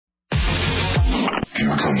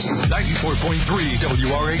94.3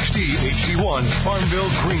 WRHD HD1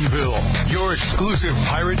 Farmville, Greenville. Your exclusive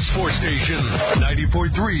pirate sports station.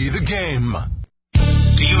 94.3 The Game.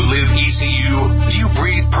 Do you live ECU? Do you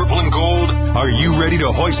breathe purple and gold? Are you ready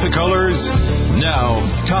to hoist the colors? Now,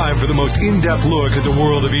 time for the most in-depth look at the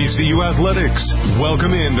world of ECU athletics.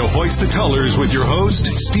 Welcome in to Hoist the Colors with your host,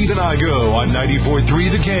 Stephen Igo on 94.3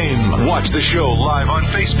 The Game. Watch the show live on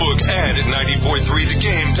Facebook and at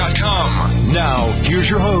 943thegame.com. Now, here's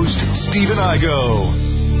your host, Stephen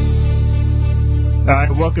Igo. All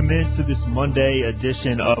right, welcome into this Monday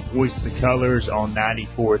edition of Hoist the Colors on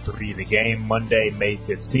 94.3 The Game, Monday, May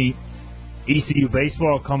 15th. ECU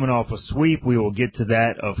baseball coming off a sweep. We will get to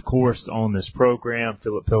that, of course, on this program.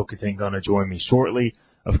 Philip Pilkington going to join me shortly.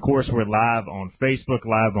 Of course, we're live on Facebook,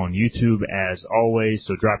 live on YouTube, as always,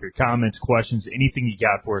 so drop your comments, questions, anything you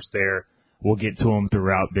got for us there. We'll get to them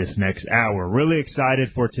throughout this next hour. Really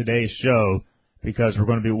excited for today's show, because we're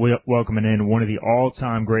going to be welcoming in one of the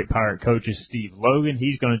all-time great Pirate coaches, Steve Logan.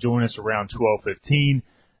 He's going to join us around 12:15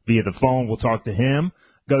 via the phone. We'll talk to him,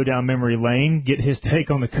 go down memory lane, get his take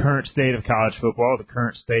on the current state of college football, the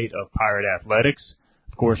current state of Pirate athletics.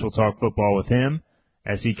 Of course, we'll talk football with him,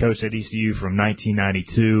 as he coached at ECU from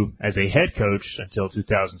 1992 as a head coach until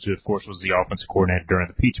 2002. Of course, was the offensive coordinator during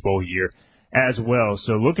the Peach Bowl year as well.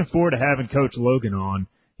 So looking forward to having Coach Logan on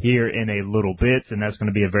here in a little bit, and that's going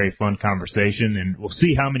to be a very fun conversation, and we'll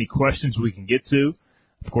see how many questions we can get to.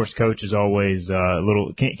 Of course, Coach is always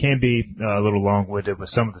can be a little long-winded with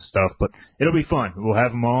some of the stuff, but it'll be fun. We'll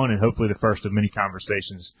have him on, and hopefully the first of many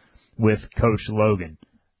conversations with Coach Logan.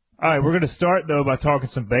 All right, we're going to start, though, by talking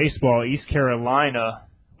some baseball. East Carolina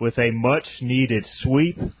with a much-needed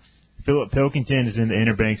sweep. Philip Pilkington is in the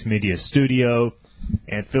Interbanks Media studio,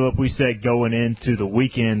 and Philip, we said going into the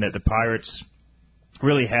weekend that the Pirates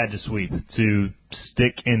really had to sweep to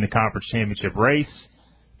stick in the conference championship race.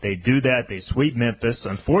 They do that. They sweep Memphis.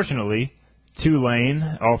 Unfortunately, Tulane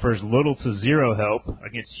offers little to zero help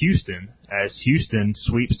against Houston, as Houston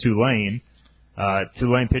sweeps Tulane.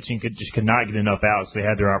 Tulane pitching could not get enough outs. They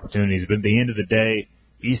had their opportunities. But at the end of the day,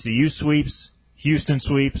 ECU sweeps, Houston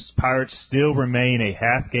sweeps. Pirates still remain a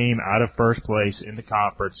half game out of first place in the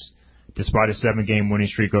conference, despite a 7-game winning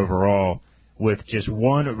streak overall, with just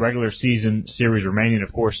one regular season series remaining.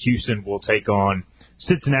 Of course, Houston will take on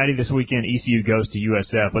Cincinnati this weekend. ECU goes to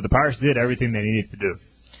USF. But the Pirates did everything they needed to do.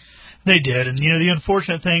 They did. And, the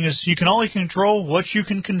unfortunate thing is you can only control what you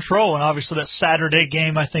can control. And obviously that Saturday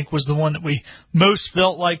game, I think, was the one that we most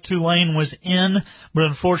felt like Tulane was in. But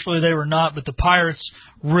unfortunately they were not. But the Pirates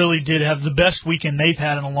really did have the best weekend they've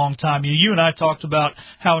had in a long time. You and I talked about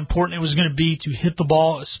how important it was going to be to hit the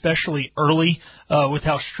ball, especially early, with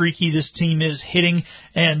how streaky this team is hitting.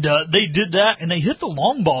 And they did that, and they hit the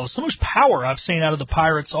long ball. It's the most power I've seen out of the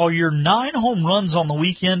Pirates all year. 9 home runs on the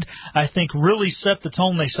weekend, I think, really set the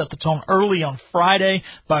tone. They set the tone early on Friday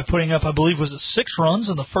by putting up, I believe, was it 6 runs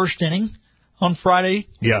in the first inning on Friday?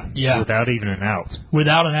 Yeah, without even an out.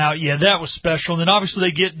 Without an out, yeah, that was special. And then obviously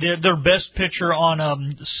they get their best pitcher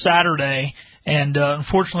on Saturday, and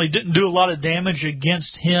unfortunately didn't do a lot of damage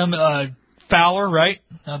against him. Fowler, right?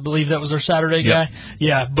 I believe that was their Saturday guy.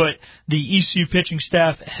 Yeah, but the ECU pitching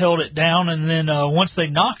staff held it down, and then once they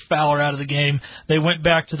knocked Fowler out of the game, they went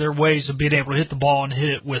back to their ways of being able to hit the ball and hit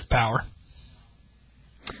it with power.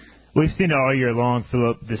 We've seen it all year long,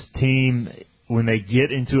 Philip, this team, when they get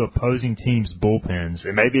into opposing teams' bullpens,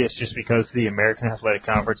 and maybe it's just because the American Athletic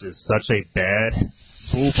Conference is such a bad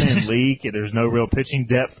bullpen league, there's no real pitching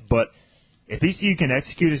depth, but if ECU can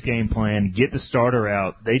execute his game plan, get the starter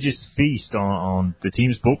out, they just feast on the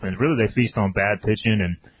team's bullpens. Really, they feast on bad pitching,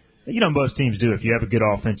 and most teams do. If you have a good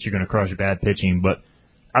offense, you're going to crush your bad pitching. But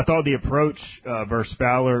I thought the approach versus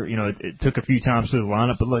Fowler, it took a few times through the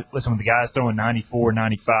lineup. But listen, when the guy's throwing 94,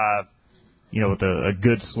 95, with a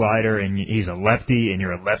good slider, and he's a lefty, and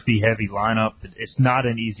you're a lefty-heavy lineup, it's not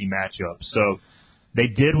an easy matchup. So they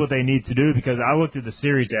did what they need to do, because I looked at the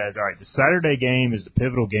series as, all right, the Saturday game is the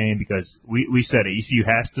pivotal game because we said ECU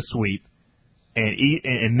has to sweep,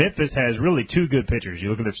 and Memphis has really 2 good pitchers.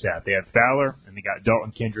 You look at their staff. They have Fowler, and they got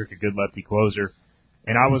Dalton Kendrick, a good lefty closer.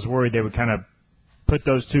 And I was worried they would kind of put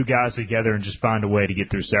those 2 guys together and just find a way to get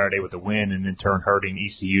through Saturday with a win and then turn hurting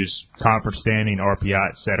ECU's conference standing,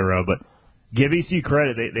 RPI, et cetera. But give ECU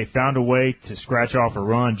credit. They found a way to scratch off a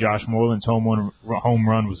run. Josh Moreland's home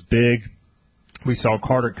run was big. We saw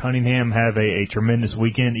Carter Cunningham have a tremendous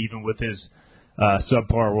weekend, even with his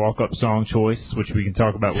subpar walk-up song choice, which we can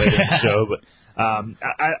talk about later in the show. But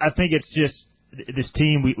I think it's just this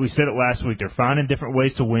team, we said it last week, they're finding different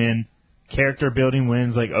ways to win. Character-building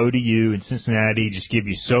wins like ODU and Cincinnati just give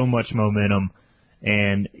you so much momentum.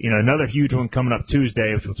 And, another huge one coming up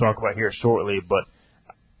Tuesday, which we'll talk about here shortly. But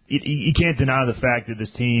you can't deny the fact that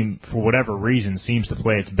this team, for whatever reason, seems to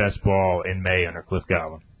play its best ball in May under Cliff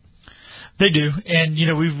Godwin. They do, and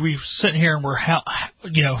we've sitting here and we're kind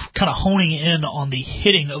of honing in on the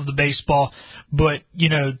hitting of the baseball. But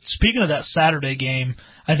speaking of that Saturday game,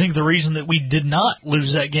 I think the reason that we did not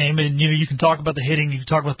lose that game, and you can talk about the hitting, you can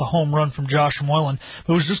talk about the home run from Josh Moylan,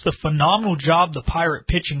 but it was just the phenomenal job the Pirate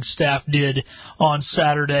pitching staff did on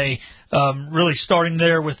Saturday. Really starting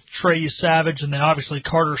there with Trey Savage, and then obviously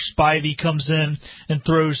Carter Spivey comes in and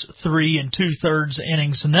throws 3 2/3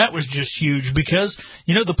 innings, and that was just huge because,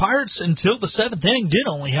 the Pirates until the 7th inning did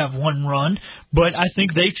only have 1 run, but I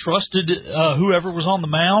think they trusted whoever was on the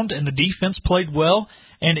mound, and the defense played well,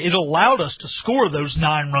 and it allowed us to score those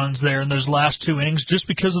 9 runs there in those last 2 innings just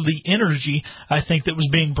because of the energy, I think, that was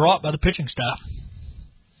being brought by the pitching staff.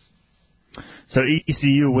 So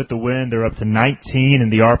ECU with the win, they're up to 19 in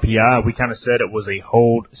the RPI. We kind of said it was a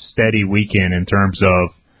hold steady weekend in terms of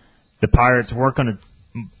the Pirates weren't going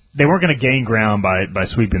to gain ground by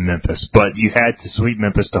sweeping Memphis, but you had to sweep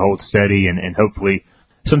Memphis to hold steady, and hopefully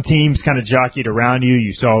some teams kind of jockeyed around you.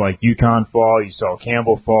 You saw like UConn fall, you saw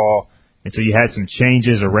Campbell fall, and so you had some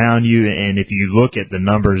changes around you. And if you look at the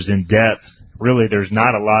numbers in depth, really there's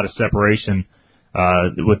not a lot of separation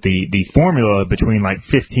with the formula between like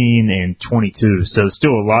 15 and 22. So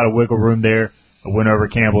still a lot of wiggle room there. A win over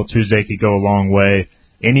Campbell Tuesday could go a long way.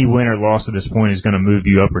 Any win or loss at this point is going to move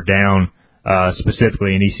you up or down,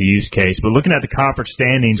 specifically in ECU's case. But looking at the conference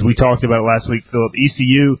standings, we talked about it last week, Philip.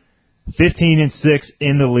 ECU 15-6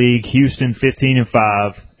 in the league, Houston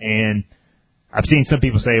 15-5, and I've seen some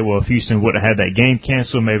people say, well, if Houston wouldn't have had that game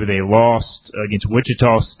canceled, maybe they lost against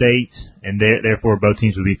Wichita State, and therefore both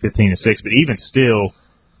teams would be 15-6. But even still,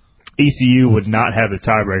 ECU would not have the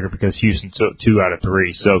tiebreaker because Houston took 2 out of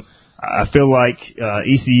 3. So I feel like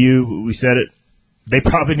ECU, we said it, they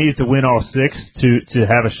probably needed to win all 6 to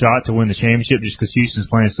have a shot to win the championship just because Houston's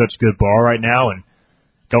playing such good ball right now. And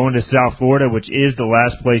going to South Florida, which is the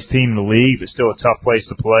last place team in the league, but still a tough place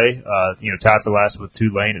to play, tied for last with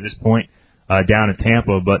Tulane at this point. Down in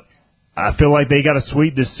Tampa, but I feel like they got to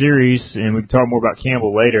sweep this series, and we can talk more about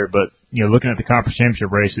Campbell later, but, looking at the conference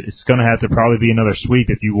championship race, it's going to have to probably be another sweep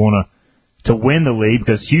if you want to win the league,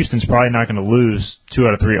 because Houston's probably not going to lose 2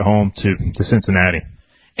 out of 3 at home to Cincinnati.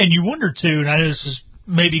 And you wonder, too, and I know this is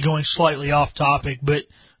maybe going slightly off topic, but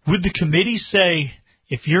would the committee say,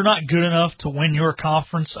 if you're not good enough to win your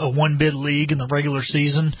conference a one-bid league in the regular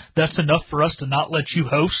season, that's enough for us to not let you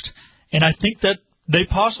host? And I think that they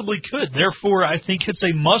possibly could. Therefore, I think it's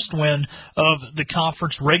a must-win of the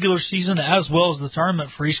conference regular season as well as the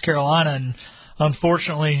tournament for East Carolina. And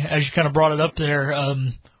unfortunately, as you kind of brought it up there,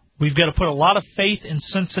 we've got to put a lot of faith in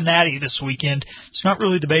Cincinnati this weekend. It's not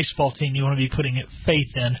really the baseball team you want to be putting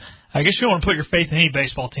faith in. I guess you don't want to put your faith in any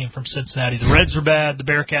baseball team from Cincinnati. The Reds are bad. The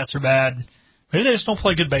Bearcats are bad. Maybe they just don't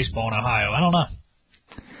play good baseball in Ohio. I don't know.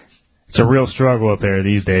 It's a real struggle up there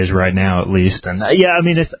these days right now, at least. And,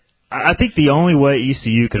 I think the only way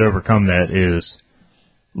ECU could overcome that is,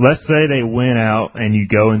 let's say they win out and you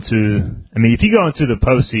go into, if you go into the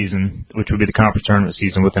postseason, which would be the conference tournament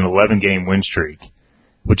season, with an 11-game win streak,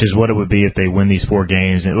 which is what it would be if they win these 4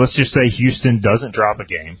 games, and let's just say Houston doesn't drop a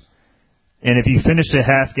game, and if you finish a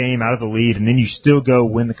half game out of the lead and then you still go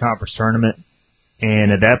win the conference tournament,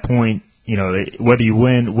 and at that point, whether you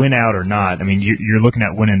win out or not, you're looking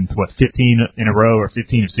at winning, 15 in a row or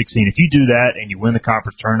 15 of 16. If you do that and you win the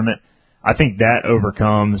conference tournament, I think that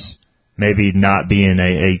overcomes maybe not being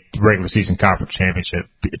a regular season conference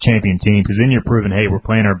champion team, because then you're proving, hey, we're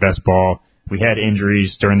playing our best ball. We had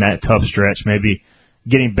injuries during that tough stretch. Maybe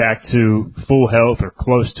getting back to full health or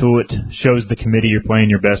close to it shows the committee you're playing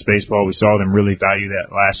your best baseball. We saw them really value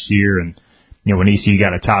that last year, and when ECU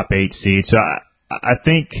got a top 8 seed. So I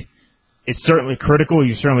think it's certainly critical.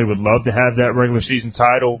 You certainly would love to have that regular season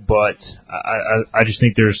title, but I just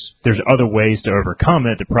think there's other ways to overcome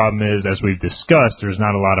it. The problem is, as we've discussed, there's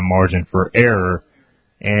not a lot of margin for error.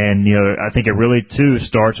 And, I think it really, too,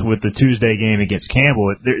 starts with the Tuesday game against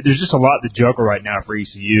Campbell. There's just a lot to juggle right now for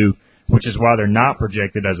ECU, which is why they're not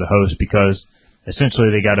projected as a host, because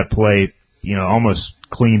essentially they got to play, almost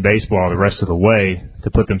clean baseball the rest of the way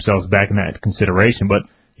to put themselves back in that consideration. But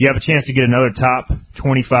you have a chance to get another top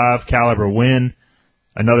 25 caliber win,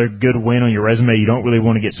 another good win on your resume. You don't really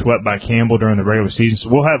want to get swept by Campbell during the regular season. So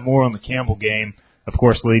we'll have more on the Campbell game, of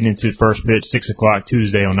course, leading into first pitch, 6 o'clock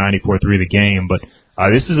Tuesday on 94.3 The Game. But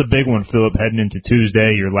this is a big one, Philip, heading into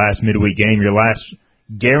Tuesday, your last midweek game, your last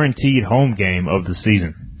guaranteed home game of the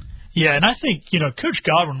season. Yeah, and I think, Coach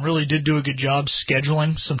Godwin really did do a good job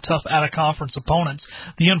scheduling some tough out-of-conference opponents.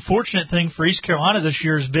 The unfortunate thing for East Carolina this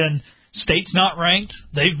year has been State's not ranked.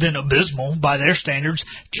 They've been abysmal by their standards.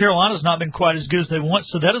 Carolina's not been quite as good as they want,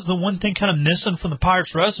 so that is the one thing kind of missing from the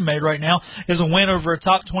Pirates' resume right now is a win over a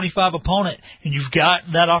top 25 opponent, and you've got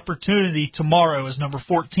that opportunity tomorrow as number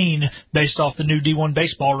 14 based off the new D1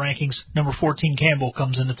 baseball rankings. Number 14 Campbell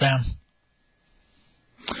comes into town.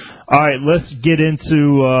 All right, let's get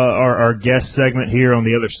into our guest segment here on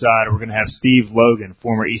the other side. We're going to have Steve Logan,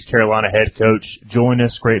 former East Carolina head coach, join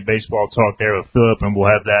us. Great baseball talk there with Philip, and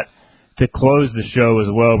we'll have that to close the show as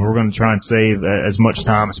well, but we're going to try and save as much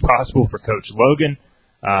time as possible for Coach Logan.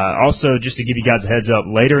 Also, just to give you guys a heads up,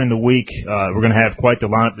 later in the week, we're going to have quite the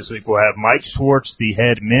lineup this week. We'll have Mike Schwartz, the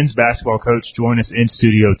head men's basketball coach, join us in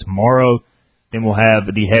studio tomorrow. Then we'll have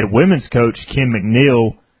the head women's coach, Kim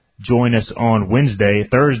McNeil, join us on Wednesday.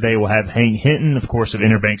 Thursday, we'll have Hank Hinton, of course, of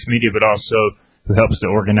Interbanks Media, but also who helps to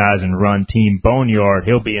organize and run Team Boneyard.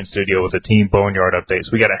 He'll be in studio with a Team Boneyard update.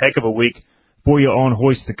 So we got a heck of a week for you on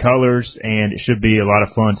Hoist the Colors, and it should be a lot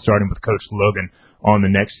of fun starting with Coach Logan on the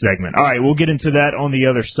next segment. All right, we'll get into that on the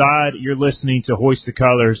other side. You're listening to Hoist the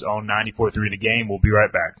Colors on 94.3 The Game. We'll be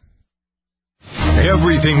right back.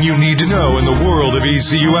 Everything you need to know in the world of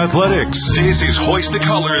ECU athletics. This is Hoist the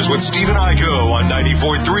Colors with Stephen Igo on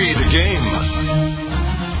 94.3 The Game.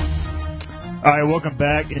 All right, welcome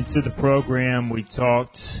back into the program. We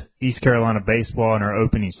talked East Carolina baseball in our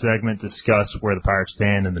opening segment, discussed where the Pirates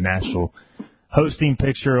stand in the national hosting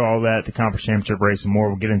picture, all that, the conference championship race and more.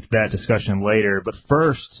 We'll get into that discussion later. But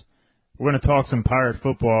first, we're going to talk some Pirate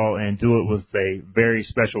football and do it with a very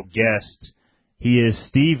special guest. He is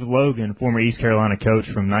Steve Logan, former East Carolina coach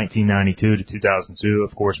from 1992 to 2002,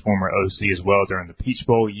 of course, former OC as well during the Peach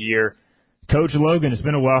Bowl year. Coach Logan, it's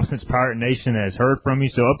been a while since Pirate Nation has heard from you,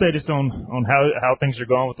 so update us on how things are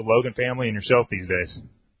going with the Logan family and yourself these days.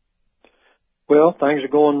 Well, things are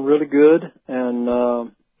going really good, and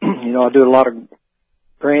I do a lot of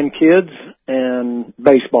grandkids and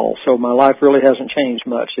baseball, so my life really hasn't changed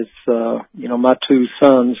much. It's my two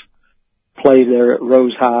sons played there at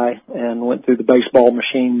Rose High and went through the baseball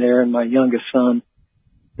machine there, and my youngest son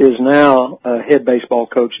is now a head baseball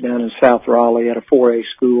coach down in South Raleigh at a 4A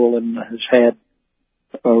school and has had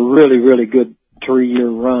a really, really good 3-year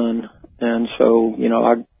run. And so,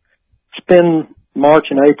 I spend March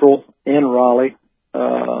and April in Raleigh,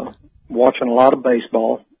 watching a lot of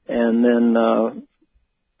baseball. And then,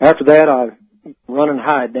 after that, I run and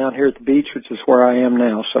hide down here at the beach, which is where I am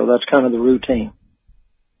now. So that's kind of the routine.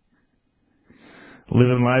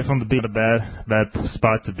 Living life on the beach, a bad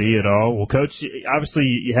spot to be at all. Well, Coach, obviously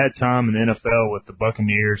you had time in the NFL with the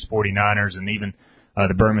Buccaneers, 49ers, and even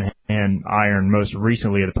the Birmingham Iron most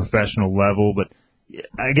recently at a professional level. But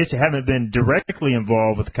I guess you haven't been directly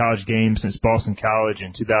involved with the college game since Boston College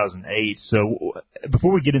in 2008. So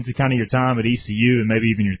before we get into kind of your time at ECU and maybe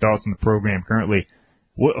even your thoughts on the program currently,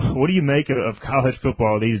 what do you make of college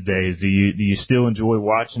football these days? Do you still enjoy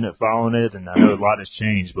watching it, following it? And I know a lot has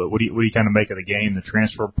changed, but what do you kind of make of the game, the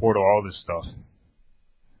transfer portal, all this stuff?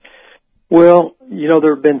 Well,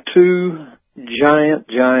 there have been two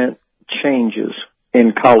giant changes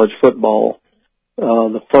in college football.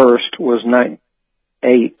 The first was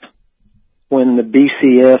 98 when the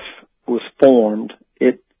BCS was formed.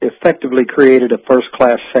 It effectively created a first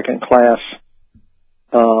class, second class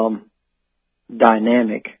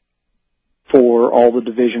dynamic for all the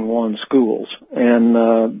Division I schools.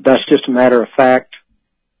 And that's just a matter of fact.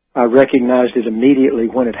 I recognized it immediately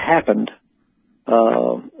when it happened.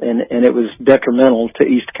 And it was detrimental to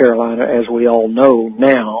East Carolina, as we all know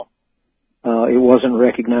now. It wasn't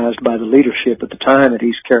recognized by the leadership at the time at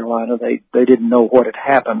East Carolina. They didn't know what had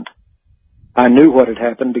happened. I knew what had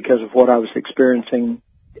happened because of what I was experiencing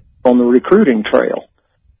on the recruiting trail.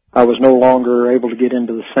 I was no longer able to get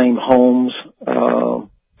into the same homes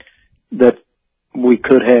that we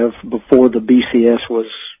could have before the BCS was,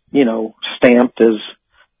 stamped as,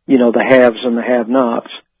 the haves and the have-nots.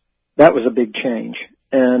 That was a big change.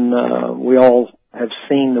 And we all have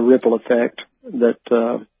seen the ripple effect that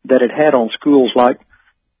it had on schools like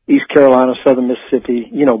East Carolina, Southern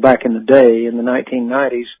Mississippi, back in the day in the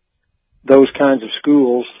 1990s. Those kinds of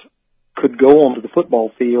schools could go onto the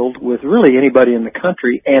football field with really anybody in the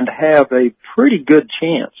country and have a pretty good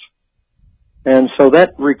chance. And so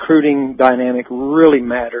that recruiting dynamic really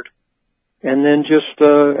mattered. And then just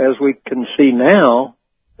as we can see now,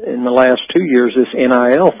 in the last 2 years, this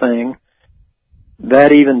NIL thing,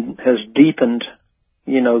 that even has deepened,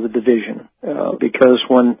 the division. Because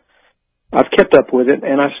when I've kept up with it,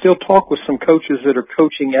 and I still talk with some coaches that are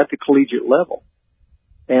coaching at the collegiate level,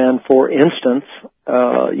 And for instance,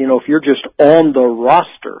 if you're just on the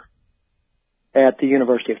roster at the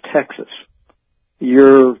University of Texas,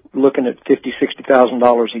 you're looking at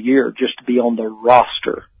 $50,000-$60,000 a year just to be on the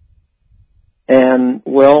roster. And,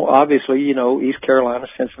 well, obviously, East Carolina,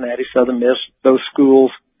 Cincinnati, Southern Miss, those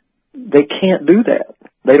schools, they can't do that.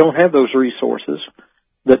 They don't have those resources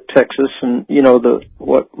that Texas and,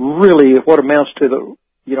 what amounts to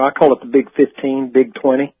I call it the Big 15, Big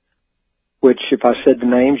 20, which if I said the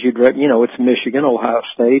names, it's Michigan, Ohio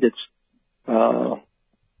State, it's,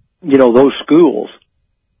 those schools.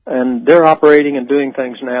 And they're operating and doing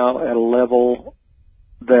things now at a level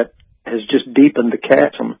that has just deepened the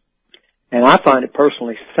chasm. And I find it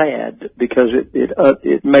personally sad because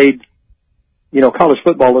it made, college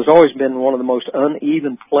football has always been one of the most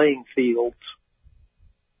uneven playing fields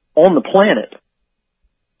on the planet.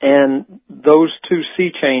 And those two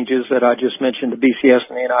sea changes that I just mentioned, the BCS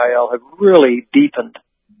and the NIL, have really deepened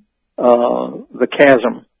the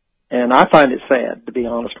chasm. And I find it sad, to be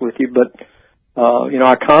honest with you. But,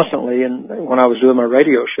 I constantly, and when I was doing my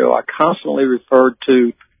radio show, I constantly referred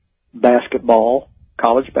to basketball,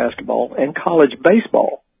 college basketball, and college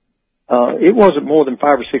baseball. It wasn't more than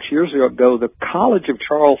 5 or 6 years ago, the College of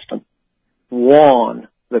Charleston won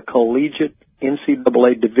the collegiate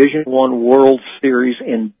NCAA Division I World Series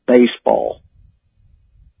in baseball.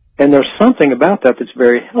 And there's something about that that's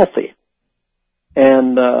very healthy.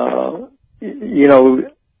 And, a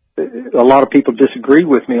lot of people disagree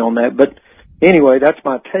with me on that. But anyway, that's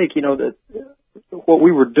my take, that what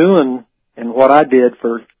we were doing and what I did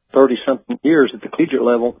for 30-something years at the collegiate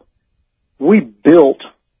level, we built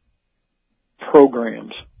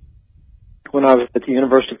programs. When I was at the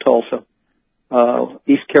University of Tulsa,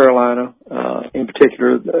 East Carolina, in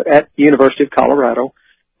particular, at the University of Colorado,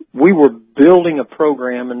 we were building a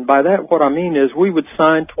program, and by that what I mean is we would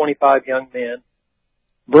sign 25 young men,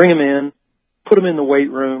 bring them in, put them in the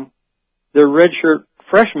weight room. Their redshirt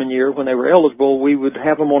freshman year, when they were eligible, we would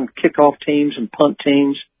have them on kickoff teams and punt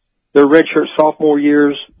teams. Their redshirt sophomore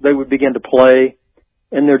years, they would begin to play.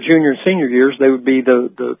 In their junior and senior years, they would be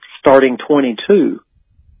the starting 22.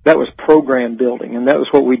 That was program building, and that was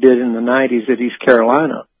what we did in the 90s at East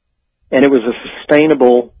Carolina. And it was a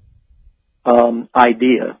sustainable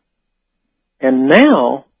idea. And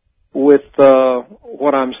now, with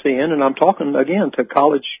what I'm seeing, and I'm talking, again, to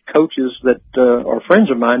college coaches that are friends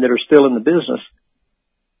of mine that are still in the business,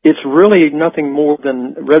 it's really nothing more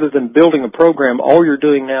than, rather than building a program, all you're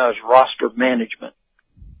doing now is roster management,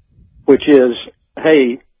 which is,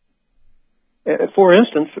 hey, for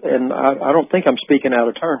instance, and I don't think I'm speaking out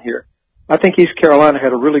of turn here, I think East Carolina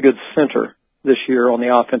had a really good center this year on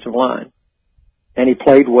the offensive line. And he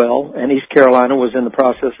played well, and East Carolina was in the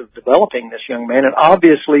process of developing this young man and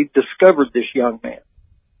obviously discovered this young man.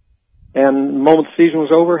 And the moment the season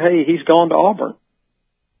was over, hey, he's gone to Auburn.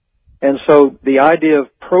 And so the idea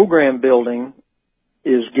of program building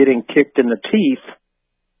is getting kicked in the teeth.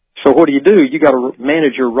 So what do? You got to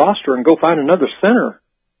manage your roster and go find another center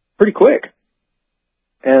pretty quick.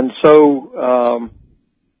 And so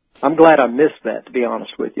I'm glad I missed that, to be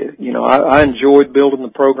honest with you. I enjoyed building the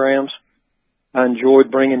programs. I enjoyed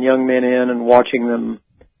bringing young men in and watching them.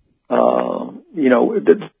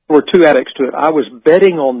 There were two aspects to it. I was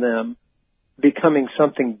betting on them becoming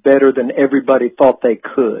something better than everybody thought they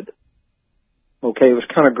could. Okay, it was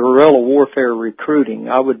kind of guerrilla warfare recruiting.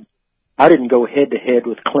 I didn't go head to head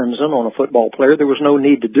with Clemson on a football player. There was no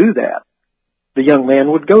need to do that. The young man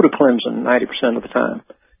would go to Clemson 90% of the time.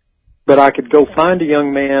 But I could go find a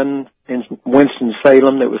young man in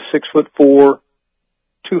Winston-Salem that was 6'4",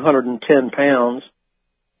 210 pounds,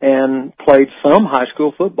 and played some high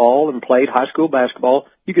school football and played high school basketball.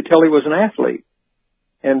 You could tell he was an athlete.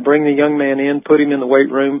 And bring the young man in, put him in the weight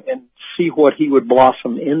room, and see what he would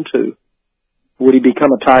blossom into. Would he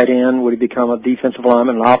become a tight end? Would he become a defensive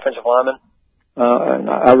lineman, an offensive lineman? And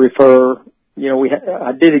I refer,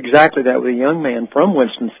 I did exactly that with a young man from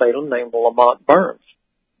Winston-Salem named Lamont Burns.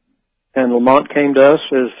 And Lamont came to us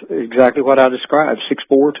as exactly what I described,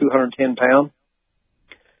 6'4", 210 pounds.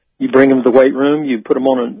 You bring him to the weight room, you put him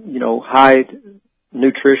on a, high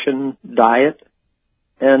nutrition diet,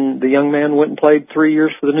 and the young man went and played 3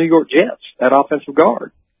 years for the New York Jets at offensive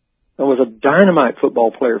guard. And was a dynamite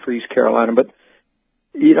football player for East Carolina. But,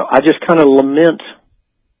 I just kind of lament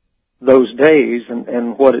those days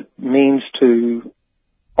and what it means to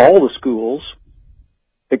all the schools,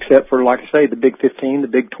 except for, like I say, the Big 15, the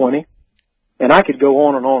Big 20. And I could go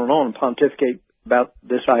on and on and on and pontificate about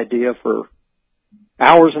this idea for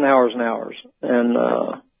hours and hours and hours.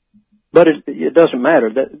 And, but it doesn't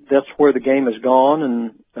matter. That's where the game has gone,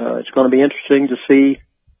 and it's going to be interesting to see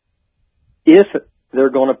if they're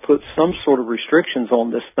going to put some sort of restrictions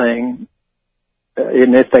on this thing.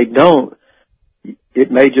 And if they don't,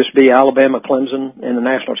 it may just be Alabama, Clemson in the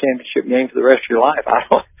national championship game for the rest of your life.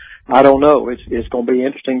 I don't know. It's going to be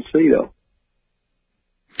interesting to see, though.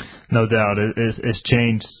 No doubt. It's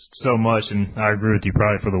changed so much, and I agree with you,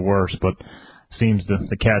 probably for the worse, but seems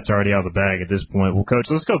the cat's already out of the bag at this point. Well, Coach,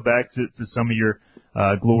 let's go back to some of your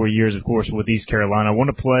glory years, of course, with East Carolina. I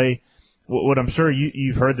want to play what I'm sure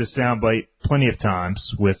you've heard this soundbite plenty of times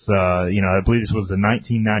with, I believe this was the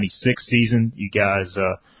 1996 season. You guys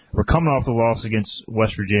were coming off the loss against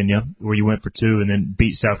West Virginia, where you went for 2 and then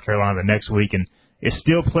beat South Carolina the next week, and it's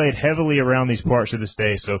still played heavily around these parts of this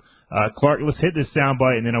day. So, Clark, let's hit this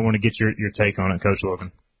soundbite, and then I want to get your take on it, Coach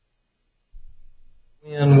Logan.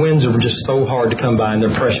 And wins are just so hard to come by, and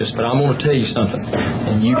they're precious. But I'm going to tell you something,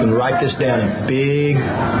 and you can write this down in big,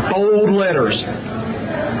 bold letters.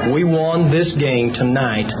 We won this game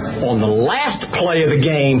tonight on the last play of the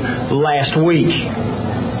game last week.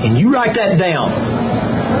 And you write that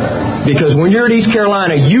down. Because when you're at East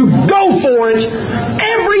Carolina, you go for it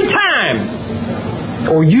every time.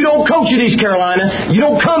 Or you don't coach at East Carolina, you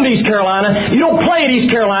don't come to East Carolina, you don't play at East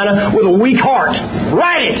Carolina with a weak heart.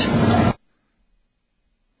 Write it!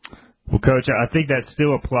 Well, Coach, I think that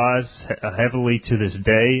still applies heavily to this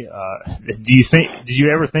day. Did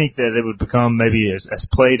you ever think that it would become maybe as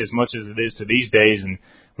played as much as it is to these days? And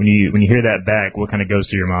when you hear that back, what kind of goes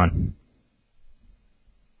through your mind?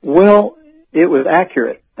 Well, it was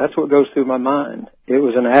accurate. That's what goes through my mind. It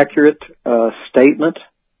was an accurate statement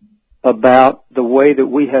about the way that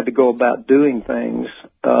we had to go about doing things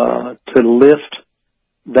to lift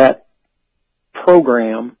that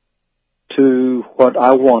program to what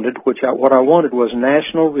I wanted, what I wanted was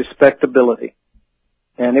national respectability.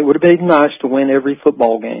 And it would have been nice to win every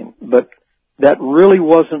football game, but that really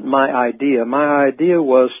wasn't my idea. My idea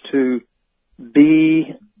was to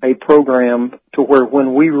be a program to where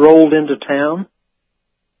when we rolled into town,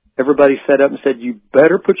 everybody sat up and said, you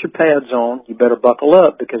better put your pads on, you better buckle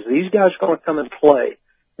up, because these guys are going to come and play,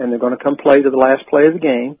 and they're going to come play to the last play of the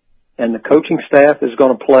game, and the coaching staff is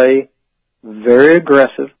going to play very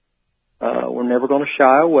aggressive. We're never going to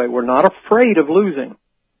shy away. We're not afraid of losing,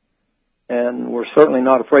 and we're certainly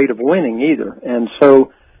not afraid of winning either. And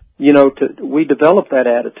so, we developed that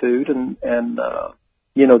attitude, and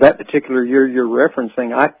that particular year you're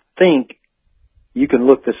referencing, I think you can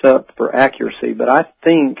look this up for accuracy, but I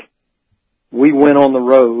think we went on the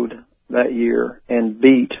road that year and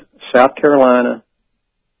beat South Carolina,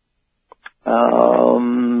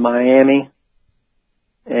 Miami,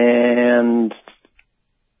 and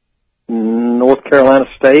North Carolina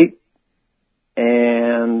State,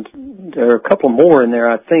 and there are a couple more in there,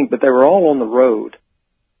 I think, but they were all on the road.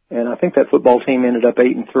 And I think that football team ended up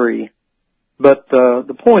 8-3. But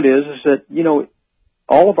the point is that,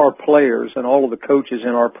 all of our players and all of the coaches in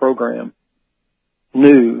our program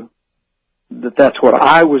knew that that's what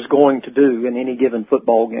I was going to do in any given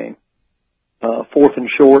football game. 4th and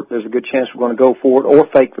short, there's a good chance we're going to go for it, or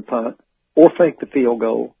fake the punt, or fake the field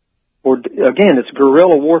goal. Or, again, it's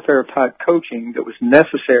guerrilla warfare type coaching that was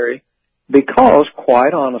necessary because,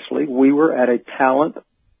 quite honestly, we were at a talent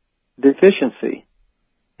deficiency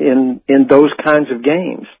in those kinds of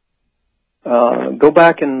games. Go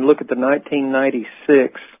back and look at the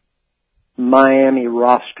 1996 Miami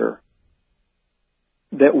roster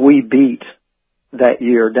that we beat that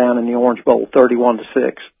year down in the Orange Bowl,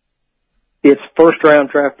 31-6. It's first-round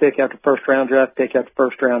draft pick after first-round draft pick after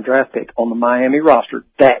first-round draft pick on the Miami roster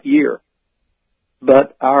that year.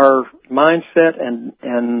 But our mindset and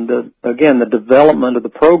again, the development of the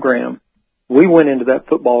program, we went into that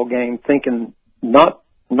football game thinking, not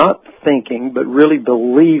thinking, but really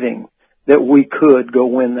believing that we could go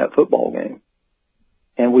win that football game.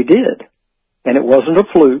 And we did. And it wasn't a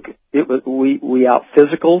fluke. It was, we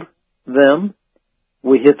out-physicaled them.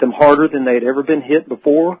 We hit them harder than they'd ever been hit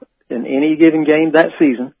before in any given game that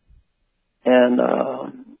season. And,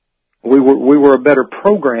 we were a better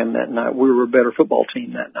program that night. We were a better football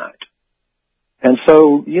team that night. And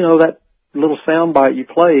so, that little soundbite you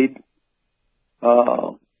played,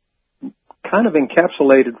 kind of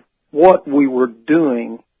encapsulated what we were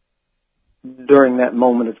doing during that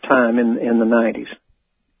moment of time in the 90s.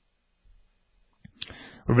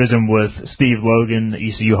 We're visiting with Steve Logan, the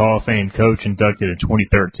ECU Hall of Fame coach, inducted in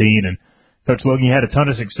 2013. And Coach Logan, you had a ton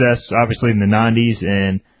of success, obviously, in the 90s,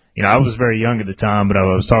 and I was very young at the time, but I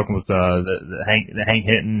was talking with the Hank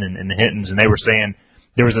Hinton and the Hittons, and they were saying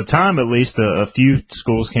there was a time, at least, a few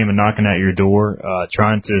schools came and knocking at your door,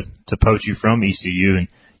 trying to poach you from ECU, and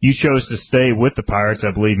you chose to stay with the Pirates.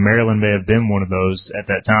 I believe Maryland may have been one of those at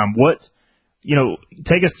that time. What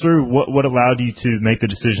take us through what allowed you to make the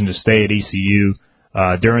decision to stay at ECU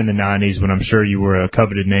during the 90s when I'm sure you were a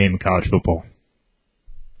coveted name in college football.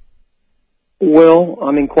 Well,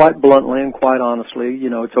 I mean, quite bluntly and quite honestly,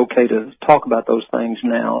 it's okay to talk about those things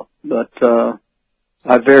now, but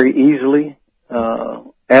I very easily,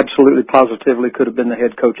 absolutely positively could have been the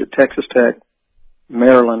head coach at Texas Tech,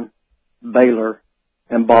 Maryland, Baylor,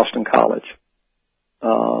 and Boston College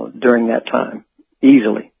during that time,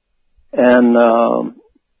 easily. And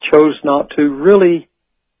chose not to. Really,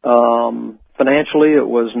 financially, it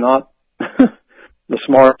was not the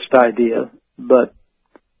smartest idea, but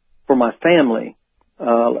for my family,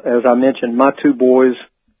 as I mentioned, my two boys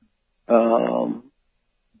came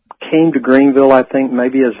to Greenville, I think,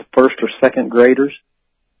 maybe as first or second graders,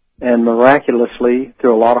 and miraculously,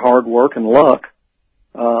 through a lot of hard work and luck,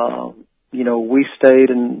 we stayed,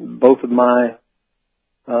 and both of my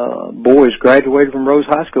boys graduated from Rose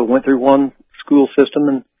High School, went through one school system,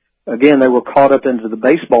 and again, they were caught up into the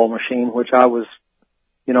baseball machine, which I was,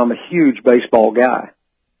 I'm a huge baseball guy.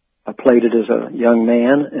 I played it as a young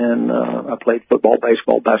man, and I played football,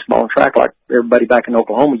 baseball, basketball, and track like everybody back in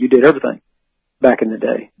Oklahoma. You did everything back in the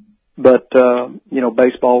day. But,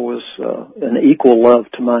 baseball was an equal love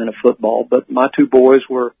to mine of football. But my two boys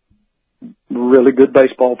were really good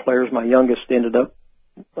baseball players. My youngest ended up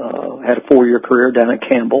had a 4-year career down at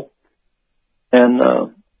Campbell. And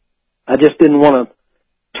I just didn't want to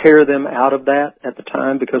tear them out of that at the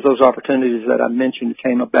time, because those opportunities that I mentioned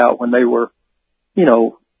came about when they were,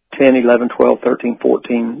 10, 11, 12, 13,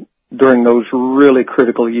 14, during those really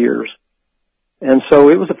critical years. And so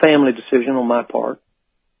it was a family decision on my part.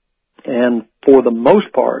 And for the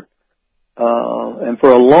most part, and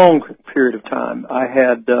for a long period of time, I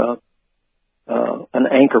had an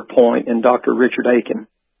anchor point in Dr. Richard Aiken,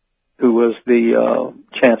 who was the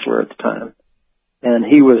chancellor at the time. And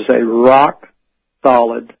he was a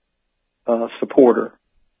rock-solid supporter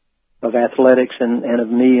of athletics and of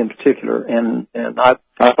me in particular. And I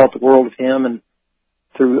thought the world of him, and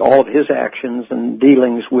through all of his actions and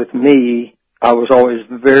dealings with me, I was always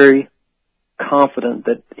very confident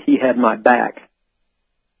that he had my back.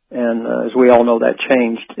 And as we all know, that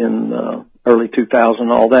changed in early 2000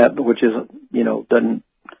 and all that, which isn't,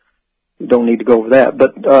 don't need to go over that.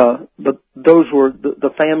 But those were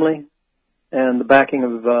the family and the backing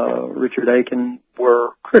of Richard Aiken were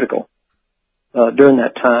critical during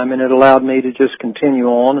that time, and it allowed me to just continue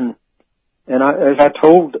on. And as I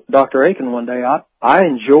told Dr. Aiken one day, I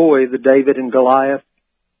enjoy the David and Goliath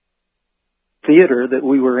theater that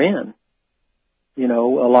we were in. A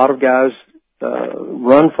lot of guys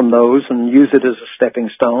run from those and use it as a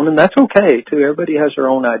stepping stone, and that's okay too. Everybody has their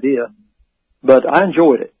own idea, but I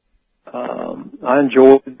enjoyed it. I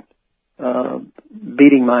enjoyed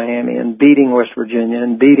beating Miami and beating West Virginia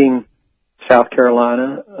and beating South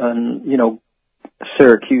Carolina and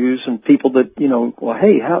Syracuse, and people that well,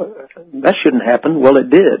 hey, how that shouldn't happen. Well,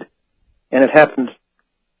 it did, and it happened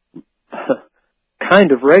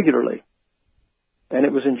kind of regularly. And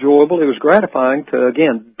it was enjoyable. It was gratifying to,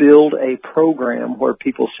 again, build a program where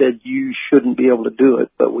people said you shouldn't be able to do it,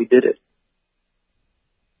 but we did it.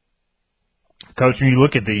 Coach, when you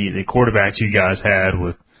look at the quarterbacks you guys had,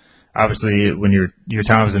 with obviously when your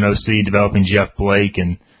time as an OC developing Jeff Blake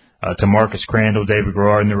and to Marcus Crandall, David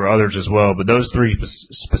Garrard, and there were others as well, but those three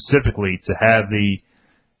specifically, to have the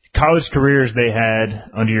college careers they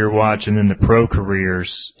had under your watch and then the pro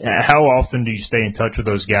careers, how often do you stay in touch with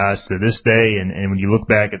those guys to this day? And when you look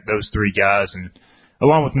back at those three guys, and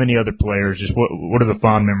along with many other players, just what are the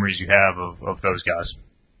fond memories you have of those guys?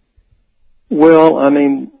 Well, I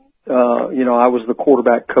mean, I was the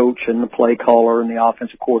quarterback coach and the play caller and the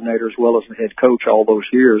offensive coordinator as well as the head coach all those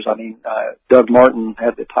years. I mean, Doug Martin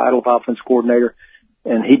had the title of offensive coordinator,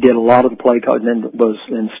 and he did a lot of the play calling,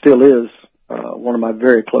 and still is one of my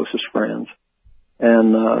very closest friends.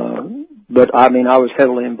 And but I mean, I was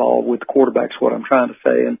heavily involved with the quarterbacks, what I'm trying to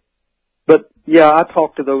say. But yeah, I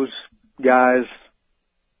talked to those guys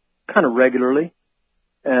kind of regularly.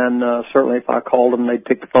 And certainly if I called them, they'd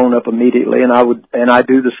pick the phone up immediately, and I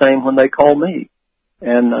do the same when they call me.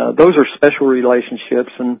 And those are special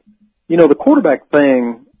relationships. And the quarterback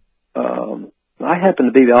thing, I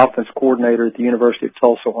happened to be the offensive coordinator at the University of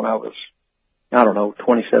Tulsa when I was,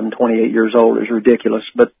 27, 28 years old. It was ridiculous.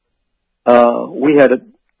 But we had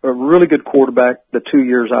a really good quarterback the 2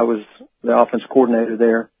 years I was the offensive coordinator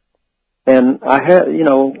there. And I had,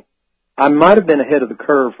 I might have been ahead of the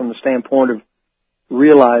curve from the standpoint of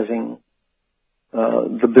realizing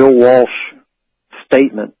the Bill Walsh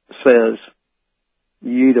statement says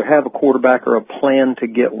you either have a quarterback or a plan to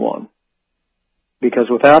get one. Because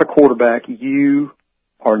without a quarterback, you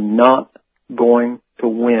are not going to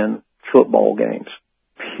win football games,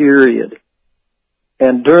 period.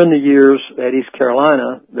 And during the years at East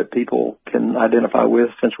Carolina that people can identify with,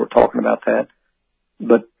 since we're talking about that,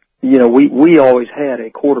 but, you know, we always had a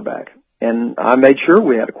quarterback, and I made sure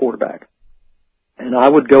we had a quarterback. And I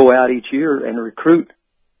would go out each year and recruit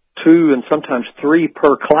 2 and sometimes 3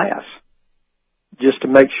 per class, just to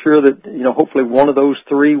make sure that, you know, hopefully one of those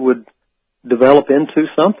 3 would develop into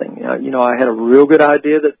something. You know, I had a real good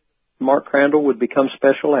idea that Mark Crandall would become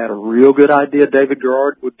special. I had a real good idea David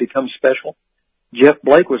Garrard would become special. Jeff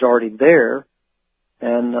Blake was already there,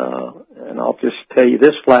 and I'll just tell you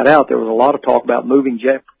this flat out, there was a lot of talk about moving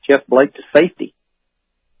Jeff Blake to safety.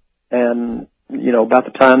 And, you know, about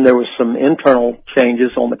the time there was some internal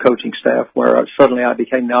changes on the coaching staff where suddenly I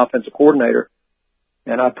became the offensive coordinator,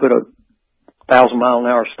 and I put a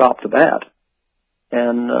 1,000-mile-an-hour stop to that.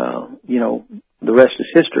 And, you know, the rest is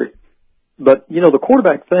history. But, you know, the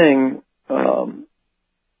quarterback thing,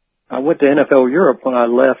 I went to NFL Europe when I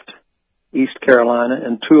left East Carolina,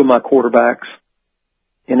 and 2 of my quarterbacks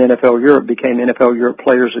in NFL Europe became NFL Europe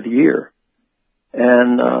Players of the Year.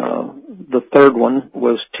 And the third one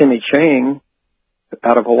was Timmy Chang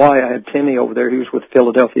out of Hawaii. I had Timmy over there. He was with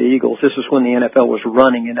Philadelphia Eagles. This is when the NFL was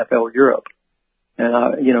running NFL Europe.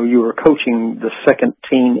 And, you know, you were coaching the second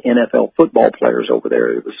team NFL football players over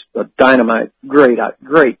there. It was a dynamite, great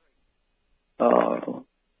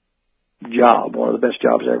job, one of the best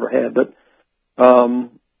jobs I ever had. But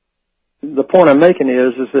the point I'm making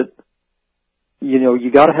is that, you know,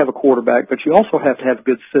 you got to have a quarterback, but you also have to have a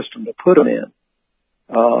good system to put them in.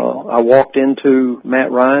 I walked into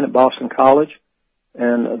Matt Ryan at Boston College,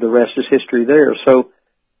 and the rest is history there. So,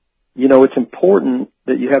 you know, it's important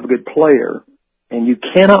that you have a good player, and you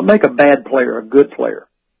cannot make a bad player a good player,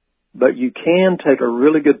 but you can take a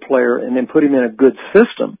really good player and then put him in a good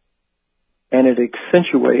system, and it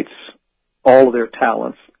accentuates all of their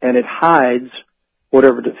talents, and it hides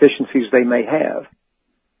whatever deficiencies they may have.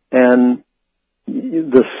 And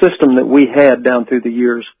the system that we had down through the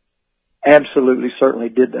years absolutely certainly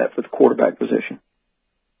did that for the quarterback position.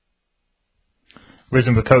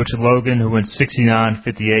 Risen with Coach Logan, who went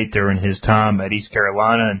 69-58 during his time at East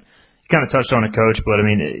Carolina. And you kind of touched on it, Coach, but, I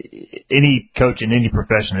mean, any coach in any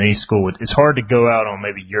profession, in any school, it's hard to go out on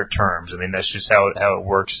maybe your terms. I mean, that's just how it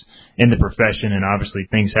works in the profession, and obviously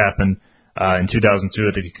things happened in 2002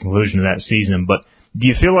 at the conclusion of that season. But do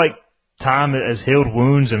you feel like time has healed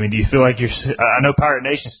wounds? I mean, do you feel like I know Pirate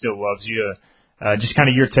Nation still loves you. Just kind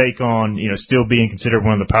of your take on, you know, still being considered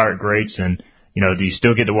one of the Pirate greats, and, you know, do you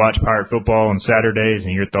still get to watch Pirate football on Saturdays,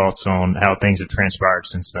 and your thoughts on how things have transpired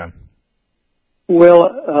since then?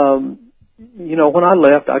 Well, you know, when I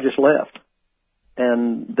left, I just left,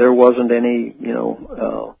 and there wasn't any, you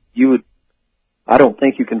know, I don't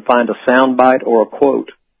think you can find a soundbite or a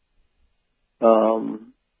quote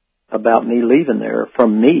about me leaving there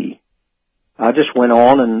from me. I just went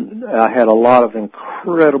on, and I had a lot of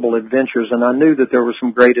incredible adventures, and I knew that there were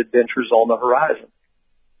some great adventures on the horizon.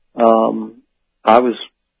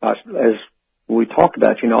 As we talked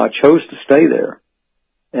about, you know, I chose to stay there.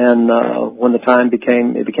 And when the time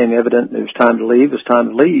became evident it was time to leave, it was time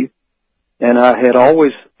to leave. And I had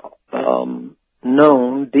always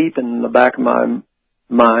known deep in the back of my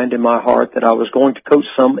mind, in my heart, that I was going to coach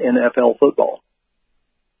some NFL football.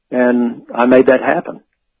 And I made that happen.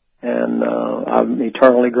 And I'm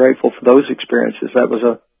eternally grateful for those experiences.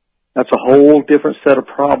 That's a whole different set of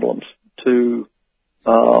problems to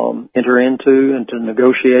enter into and to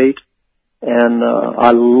negotiate. And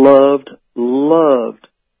I loved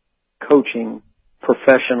coaching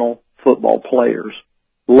professional football players.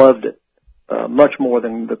 Loved it much more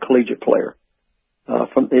than the collegiate player.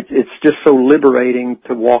 It's just so liberating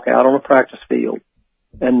to walk out on a practice field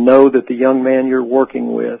and know that the young man you're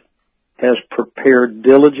working with has prepared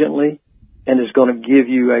diligently and is going to give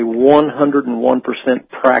you a 101%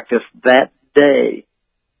 practice that day.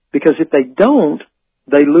 Because if they don't,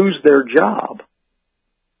 they lose their job.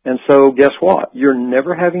 And so guess what? You're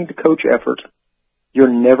never having to coach effort.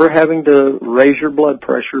 You're never having to raise your blood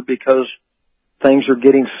pressure because things are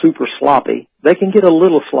getting super sloppy. They can get a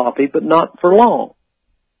little sloppy, but not for long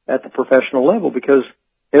at the professional level because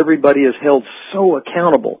everybody is held so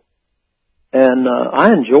accountable. And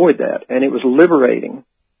I enjoyed that, and it was liberating.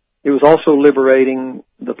 It was also liberating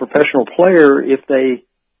the professional player if they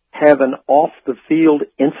have an off-the-field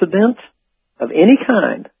incident of any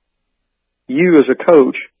kind. You as a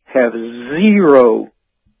coach have zero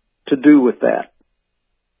to do with that.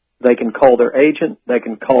 They can call their agent, they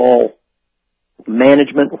can call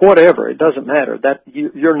management, whatever. It doesn't matter. That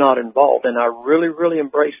you're not involved, and I really, really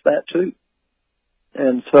embrace that too.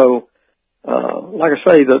 And so like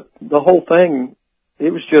I say, the whole thing,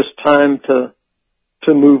 it was just time to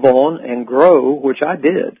move on and grow, which I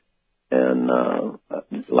did. And,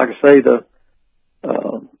 like I say, the,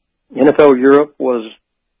 NFL Europe was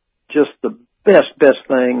just the best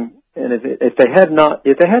thing. And if they had not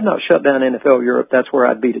shut down NFL Europe, that's where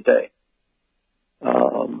I'd be today.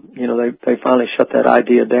 You know, they finally shut that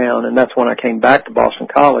idea down, and that's when I came back to Boston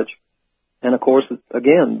College. And of course,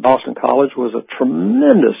 again, Boston College was a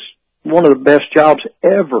tremendous, one of the best jobs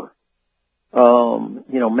ever.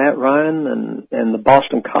 You know, Matt Ryan and the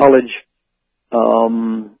Boston College,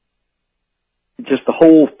 just the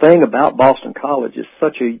whole thing about Boston College is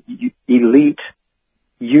such a elite,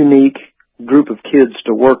 unique group of kids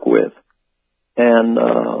to work with. And,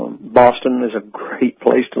 Boston is a great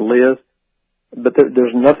place to live. But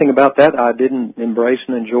there's nothing about that I didn't embrace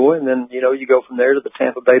and enjoy. And then, you know, you go from there to the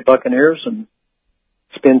Tampa Bay Buccaneers and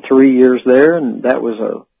spend 3 years there, and that was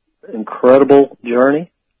a incredible journey.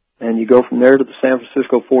 And you go from there to the San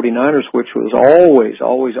Francisco 49ers, which was always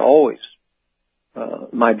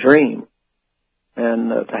my dream. And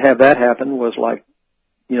to have that happen was like,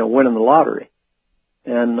 you know, winning the lottery.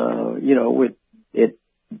 And, you know,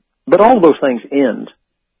 but all of those things end.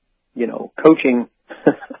 You know, coaching,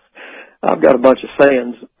 I've got a bunch of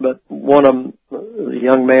sayings, but one of them, the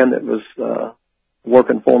young man that was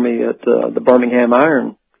working for me at the Birmingham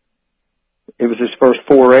Iron, it was his first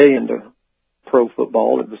foray into pro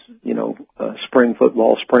football. It was, you know, spring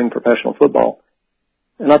football, spring professional football.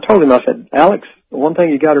 And I told him, I said, Alex, the one thing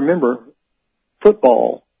you got to remember,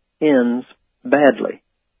 football ends badly.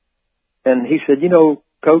 And he said, you know,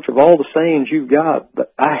 Coach, of all the sayings you've got,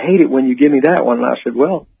 but I hate it when you give me that one. And I said,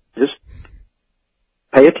 well, just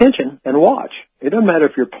pay attention and watch. It doesn't matter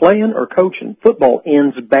if you're playing or coaching. Football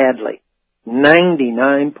ends badly,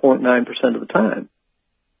 99.9% of the time.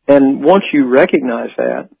 And once you recognize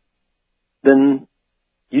that, then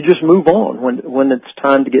you just move on when it's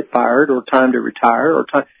time to get fired or time to retire or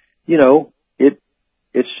time, you know,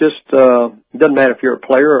 it's just, it doesn't matter if you're a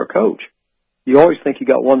player or a coach. You always think you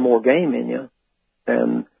got one more game in you.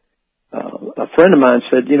 And, a friend of mine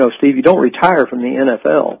said, you know, Steve, you don't retire from the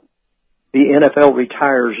NFL. The NFL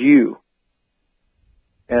retires you.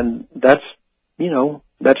 And that's, you know,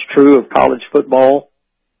 that's true of college football.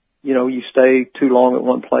 You know, you stay too long at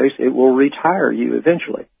one place, it will retire you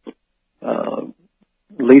eventually.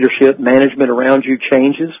 Leadership, management around you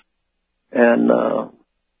changes, and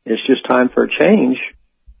it's just time for a change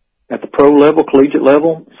at the pro level, collegiate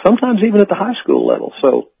level, sometimes even at the high school level.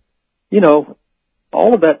 So, you know,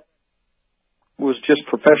 all of that was just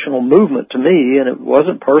professional movement to me, and it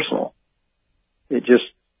wasn't personal. It just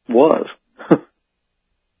was.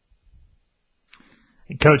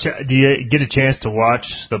 Coach, do you get a chance to watch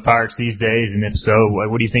the Pirates these days? And if so,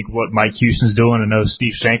 what do you think what Mike Houston's doing? I know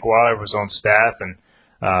Steve Shankweiler was on staff and,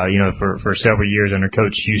 you know, for several years under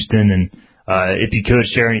Coach Houston. And, if you could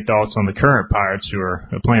share any thoughts on the current Pirates who are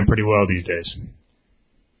playing pretty well these days.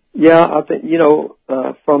 Yeah, I think, you know,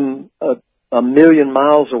 from a million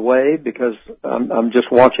miles away, because I'm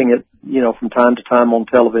just watching it, you know, from time to time on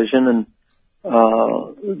television. And,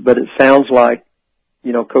 but it sounds like,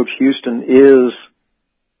 you know, Coach Houston is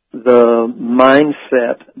the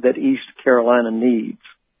mindset that East Carolina needs.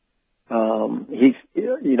 He's,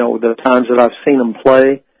 you know, the times that I've seen him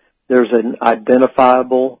play, there's an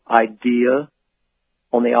identifiable idea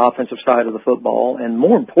on the offensive side of the football. And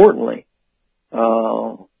more importantly,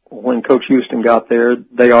 when Coach Houston got there,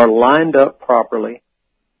 they are lined up properly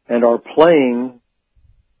and are playing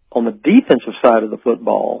on the defensive side of the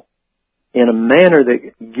football in a manner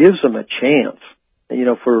that gives them a chance. You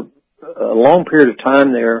know, for a long period of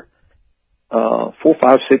time there, 4,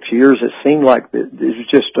 5, 6 years, it seemed like it was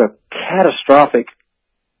just a catastrophic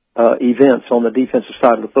events on the defensive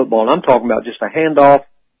side of the football. And I'm talking about just a handoff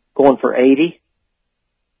going for 80,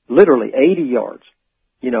 literally 80 yards,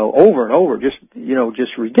 you know, over and over, just, you know,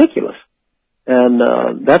 just ridiculous. And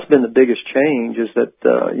that's been the biggest change, is that,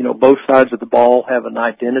 you know, both sides of the ball have an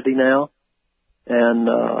identity now.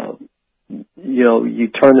 And, you know, you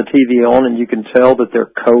turn the TV on and you can tell that they're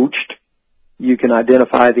coached. You can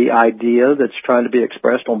identify the idea that's trying to be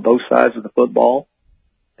expressed on both sides of the football.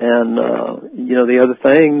 And, you know, the other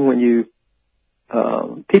thing, when you,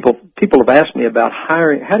 people have asked me about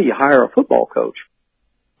hiring, how do you hire a football coach?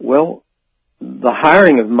 Well, the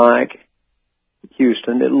hiring of Mike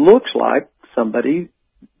Houston, it looks like somebody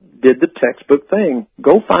did the textbook thing.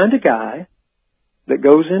 Go find a guy that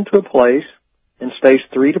goes into a place and stays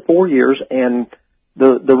 3 to 4 years, and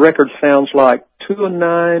the record sounds like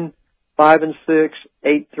 2-9, 5-6,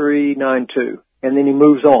 8-3, 9-2, and then he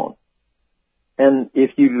moves on. And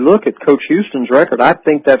if you look at Coach Houston's record, I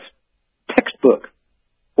think that's textbook.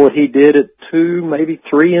 what he did at 2, maybe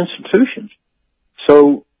 3 institutions.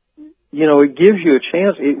 So, it gives you a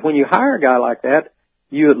chance. When you hire a guy like that,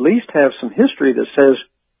 you at least have some history that says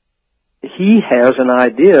he has an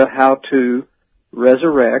idea how to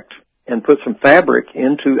resurrect and put some fabric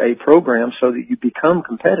into a program so that you become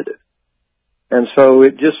competitive. And so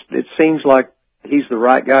it seems like he's the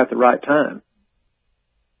right guy at the right time.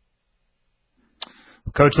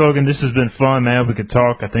 Coach Logan, this has been fun, man. We could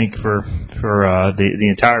talk, I think, for the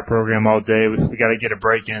entire program all day. We got to get a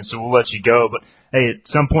break in, so we'll let you go. But hey, at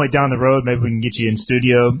some point down the road, maybe we can get you in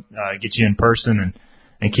studio, get you in person,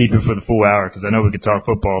 and keep it for the full hour, because I know we could talk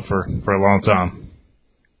football for a long time.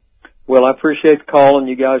 Well, I appreciate the call, and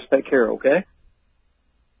you guys take care, okay?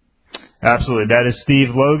 Absolutely. That is Steve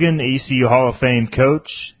Logan, ECU Hall of Fame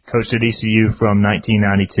coach. Coached at ECU from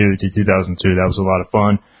 1992 to 2002. That was a lot of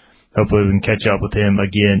fun. Hopefully we can catch up with him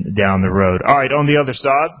again down the road. All right, on the other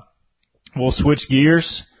side, we'll switch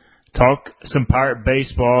gears, talk some Pirate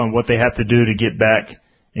baseball and what they have to do to get back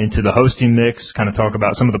into the hosting mix, kind of talk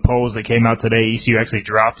about some of the polls that came out today. ECU actually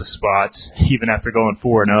dropped a spot even after going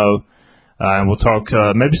 4-0. And we'll talk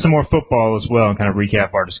maybe some more football as well and kind of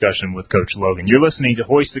recap our discussion with Coach Logan. You're listening to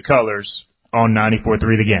Hoist the Colors on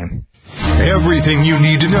 94.3 The Game. Everything you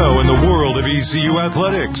need to know in the world of ECU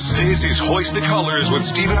athletics. This is Hoist the Colors with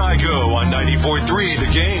Stephen Igo on 94.3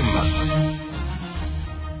 The Game.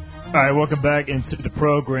 All right, welcome back into the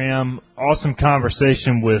program. Awesome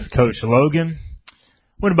conversation with Coach Logan.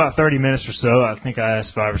 Went about 30 minutes or so. I think I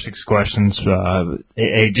asked 5 or 6 questions.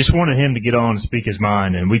 Just wanted him to get on and speak his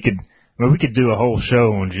mind, and we could do a whole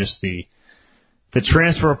show on just the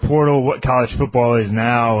transfer portal, what college football is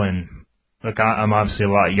now, and look, I'm obviously a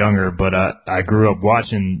lot younger, but I grew up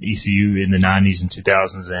watching ECU in the 90s and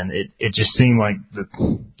 2000s, and it just seemed like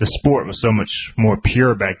the sport was so much more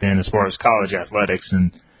pure back then as far as college athletics,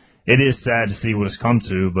 and it is sad to see what it's come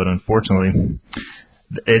to, but unfortunately,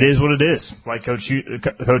 it is what it is. Like Coach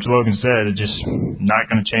Logan said, it's just not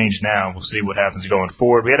going to change now. We'll see what happens going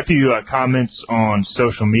forward. We had a few comments on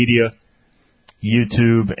social media,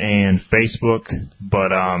 YouTube and Facebook,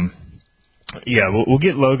 but yeah, we'll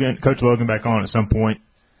get Coach Logan back on at some point.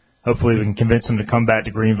 Hopefully we can convince him to come back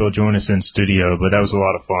to Greenville, join us in studio, but that was a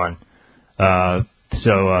lot of fun.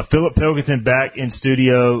 So Philip Pilkington back in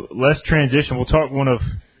studio. Let's transition. We'll talk one of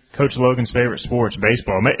Coach Logan's favorite sports,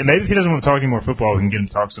 baseball. Maybe if he doesn't want to talk any more football, we can get him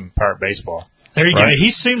to talk some Pirate baseball. There you go.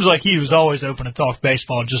 He seems like he was always open to talk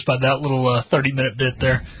baseball just by that little 30-minute bit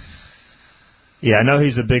there. Yeah, I know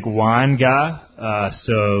he's a big wine guy,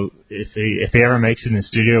 so if he ever makes it in the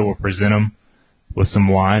studio, we'll present him with some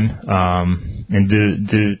wine and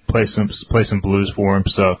do play some blues for him.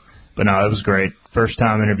 So, but no, it was great. First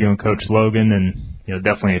time interviewing Coach Logan, and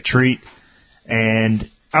definitely a treat. And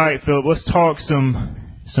all right, Philip, let's talk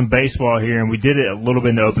some baseball here. And we did it a little bit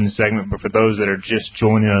in the opening segment, but for those that are just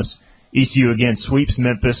joining us, ECU again sweeps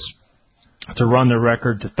Memphis to run the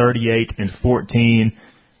record to 38-14.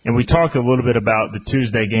 And we talked a little bit about the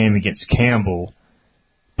Tuesday game against Campbell.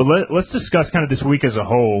 But let's discuss kind of this week as a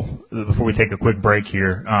whole before we take a quick break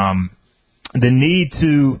here. The need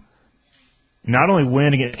to not only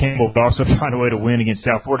win against Campbell, but also find a way to win against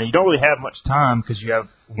South Florida. You don't really have much time because you have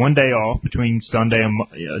one day off between Sunday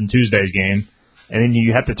and Tuesday's game. And then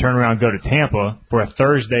you have to turn around and go to Tampa for a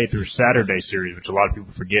Thursday through Saturday series, which a lot of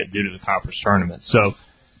people forget due to the conference tournament. So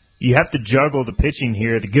you have to juggle the pitching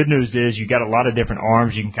here. The good news is you got a lot of different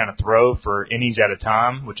arms you can kind of throw for innings at a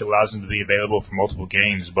time, which allows them to be available for multiple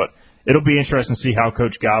games. But it'll be interesting to see how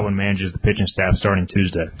Coach Godwin manages the pitching staff starting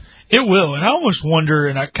Tuesday. It will, and I almost wonder,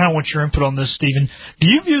 and I kind of want your input on this, Stephen, do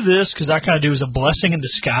you view this, because I kind of do, as a blessing in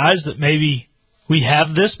disguise that maybe we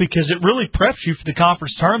have this, because it really preps you for the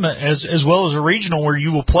conference tournament as well as a regional where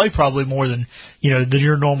you will play probably more than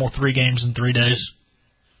your normal 3 games in 3 days?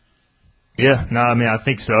 Yeah, no, I mean, I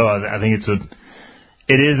think so. I think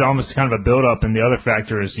it is almost kind of a build-up, and the other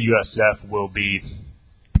factor is USF will be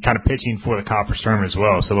kind of pitching for the conference tournament as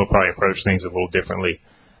well, so they'll probably approach things a little differently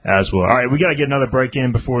as well. All right, we got to get another break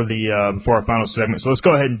in before our final segment, so let's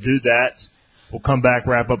go ahead and do that. We'll come back,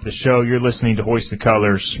 wrap up the show. You're listening to Hoist the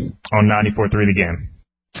Colors on 94.3 The Game.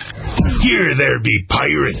 Here there be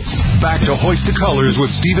pirates. Back to Hoist the Colors with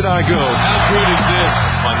Stephen Igo. How good is this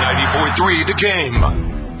on 94.3 The Game?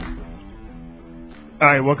 All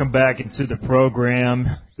right, welcome back into the program.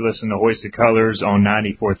 You listen to Hoist the Colors on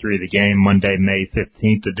 94.3 The Game, Monday, May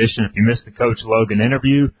 15th edition. If you missed the Coach Logan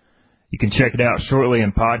interview, you can check it out shortly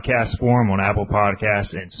in podcast form on Apple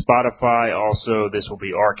Podcasts and Spotify. Also, this will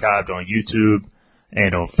be archived on YouTube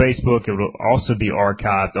and on Facebook. It will also be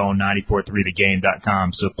archived on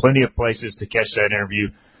 943thegame.com. So plenty of places to catch that interview.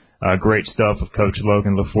 Great stuff with Coach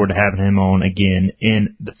Logan. Look forward to having him on again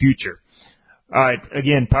in the future. All right,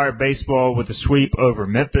 again, Pirate baseball with a sweep over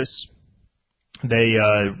Memphis. They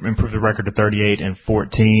improved the record to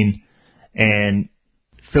 38-14. And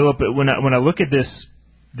Philip, when I look at this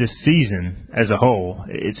season as a whole,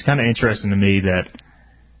 it's kind of interesting to me that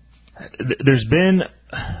there's been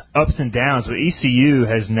ups and downs, but ECU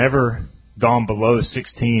has never gone below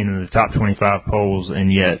 16 in the top 25 polls,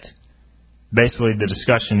 and yet basically the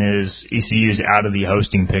discussion is ECU is out of the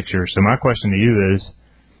hosting picture. So my question to you is,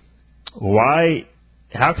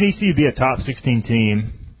 how can ECU be a top 16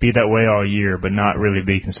 team, be that way all year, but not really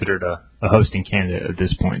be considered a hosting candidate at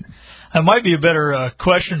this point? That might be a better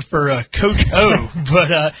question for Coach O,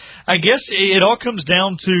 but I guess it all comes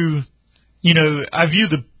down to, I view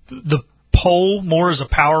the poll more as a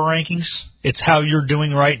power rankings. It's how you're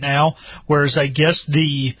doing right now, whereas I guess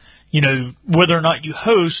whether or not you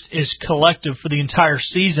host is collective for the entire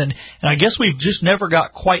season. And I guess we've just never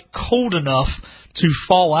got quite cold enough to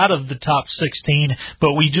fall out of the top 16,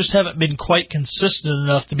 but we just haven't been quite consistent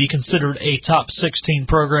enough to be considered a top 16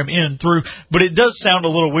 program in and through. But it does sound a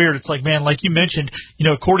little weird. It's like, man, like you mentioned,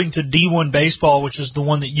 according to D1 Baseball, which is the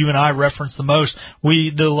one that you and I reference the most,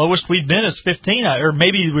 the lowest we've been is 15, or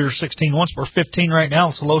maybe we were 16 once, but we're 15 right now.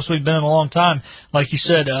 It's the lowest we've been in a long time. Like you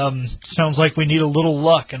said, sounds like we need a little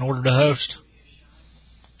luck in order to host.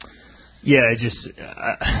 Yeah,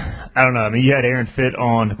 I don't know. I mean, you had Aaron Fitt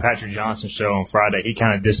on the Patrick Johnson show on Friday. He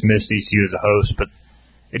kind of dismissed ECU as a host, but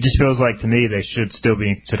it just feels like to me they should still be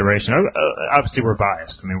in consideration. Obviously, we're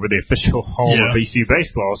biased. I mean, we're the official home of ECU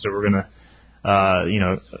baseball, so we're going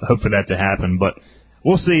to, hope for that to happen. But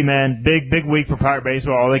we'll see, man. Big week for Pirate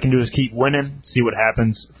baseball. All they can do is keep winning, see what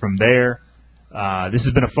happens from there. This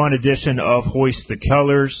has been a fun edition of Hoist the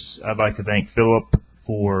Colors. I'd like to thank Philip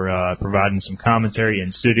for providing some commentary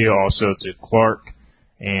in studio, also to Clark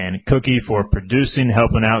and Cookie for producing,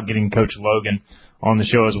 helping out, getting Coach Logan on the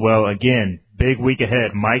show as well. Again, big week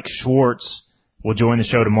ahead. Mike Schwartz will join the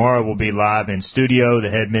show tomorrow. We'll be live in studio. The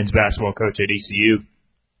head men's basketball coach at ECU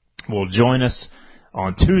will join us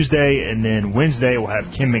on Tuesday, and then Wednesday we'll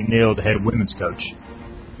have Kim McNeil, the head women's coach,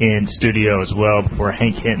 in studio as well before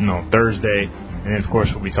Hank Hinton on Thursday. And then, of course,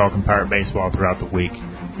 we'll be talking Pirate baseball throughout the week.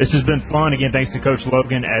 This has been fun. Again, thanks to Coach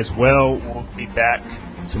Logan as well. We'll be back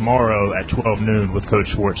tomorrow at 12 noon with Coach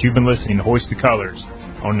Schwartz. You've been listening to Hoist the Colors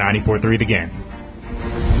on 94.3 The Game.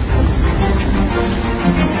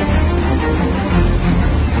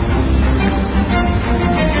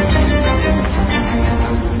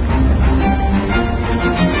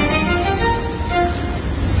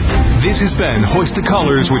 This has been Hoist the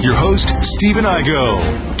Colors with your host, Stephen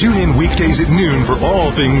Igo. Tune in weekdays at noon for all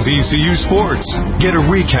things ECU sports. Get a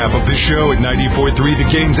recap of the show at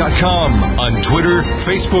 943thegame.com, on Twitter,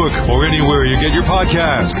 Facebook, or anywhere you get your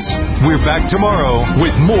podcasts. We're back tomorrow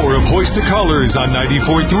with more of Hoist the Colors on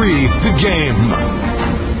 94.3 The Game.